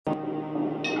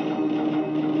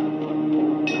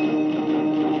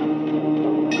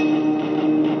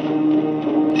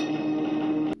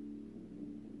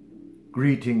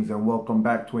Greetings and welcome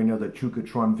back to another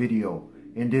Chucitron video.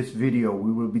 In this video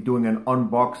we will be doing an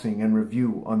unboxing and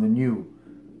review on the new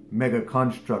Mega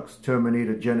Construx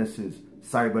Terminator Genesis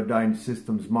Cyberdyne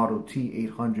Systems Model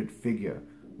T-800 figure.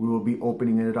 We will be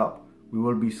opening it up. We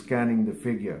will be scanning the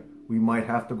figure. We might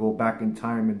have to go back in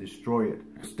time and destroy it.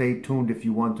 Stay tuned if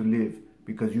you want to live,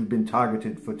 because you've been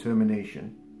targeted for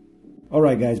termination.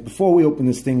 Alright guys, before we open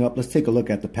this thing up, let's take a look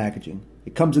at the packaging.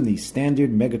 It comes in the standard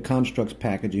Mega Construx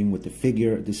packaging with the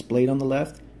figure displayed on the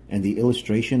left and the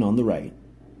illustration on the right.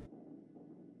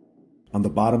 On the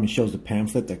bottom it shows the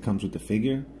pamphlet that comes with the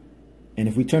figure, and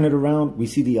if we turn it around we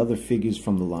see the other figures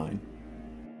from the line.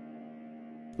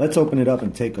 Let's open it up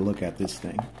and take a look at this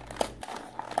thing.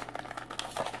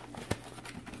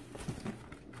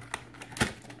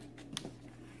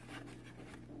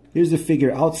 Here's the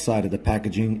figure outside of the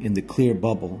packaging in the clear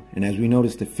bubble, and as we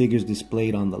notice, the figure's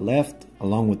displayed on the left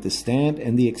along with the stand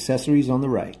and the accessories on the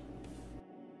right.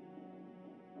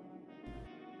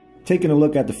 Taking a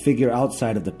look at the figure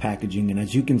outside of the packaging, and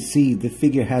as you can see, the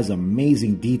figure has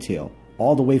amazing detail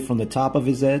all the way from the top of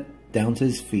his head down to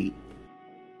his feet.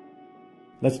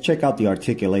 Let's check out the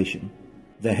articulation.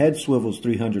 The head swivels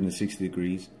 360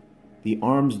 degrees. The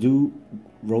arms do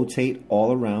rotate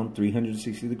all around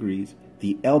 360 degrees.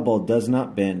 The elbow does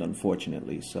not bend,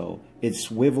 unfortunately, so it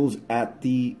swivels at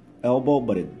the elbow,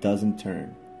 but it doesn't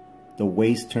turn. The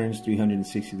waist turns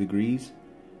 360 degrees,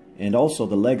 and also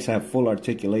the legs have full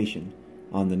articulation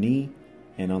on the knee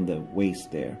and on the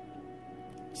waist there.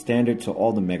 Standard to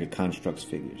all the Mega Construx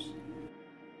figures.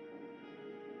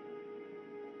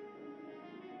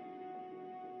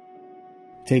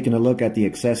 Taking a look at the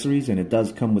accessories, and it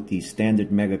does come with the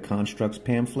standard Mega Construx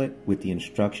pamphlet with the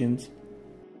instructions.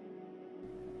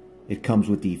 It comes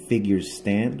with the figure's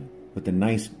stand with a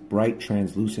nice bright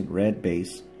translucent red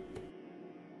base.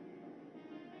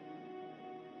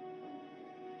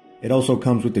 It also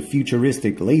comes with the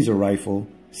futuristic laser rifle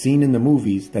seen in the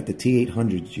movies that the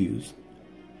T-800s use.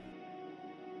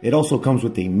 It also comes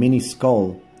with a mini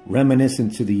skull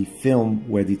reminiscent to the film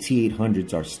where the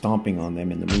T-800s are stomping on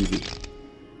them in the movie.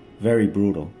 Very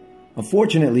brutal.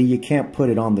 Unfortunately, you can't put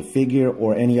it on the figure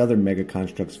or any other Mega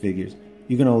Construx figures.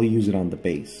 You can only use it on the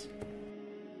base.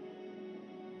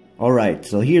 Alright,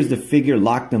 so here's the figure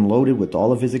locked and loaded with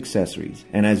all of his accessories,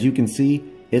 and as you can see,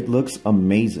 it looks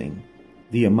amazing.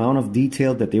 The amount of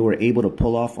detail that they were able to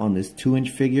pull off on this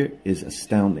 2-inch figure is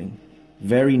astounding.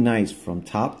 Very nice from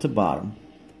top to bottom.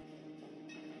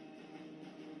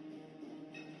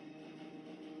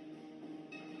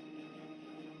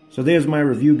 So there's my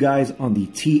review, guys, on the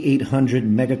T-800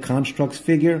 Mega Construx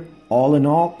figure. All in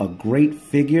all, a great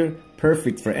figure,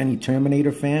 perfect for any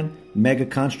Terminator fan, Mega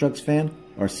Construx fan,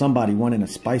 or somebody wanting to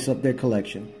spice up their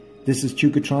collection. This is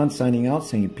Chucitron signing out,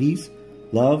 saying peace,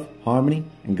 love, harmony,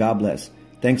 and God bless.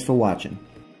 Thanks for watching.